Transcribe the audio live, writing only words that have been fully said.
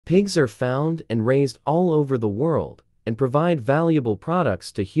Pigs are found and raised all over the world and provide valuable products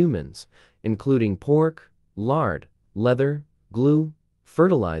to humans, including pork, lard, leather, glue,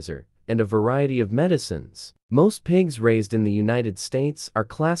 fertilizer, and a variety of medicines. Most pigs raised in the United States are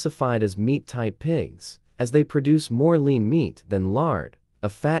classified as meat-type pigs, as they produce more lean meat than lard, a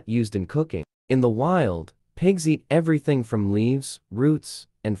fat used in cooking. In the wild, pigs eat everything from leaves, roots,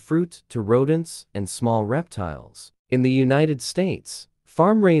 and fruit to rodents and small reptiles. In the United States,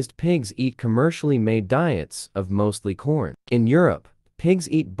 farm-raised pigs eat commercially made diets of mostly corn. In Europe, pigs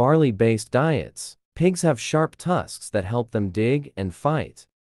eat barley-based diets. Pigs have sharp tusks that help them dig and fight.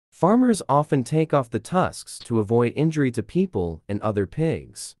 Farmers often take off the tusks to avoid injury to people and other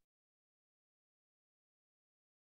pigs.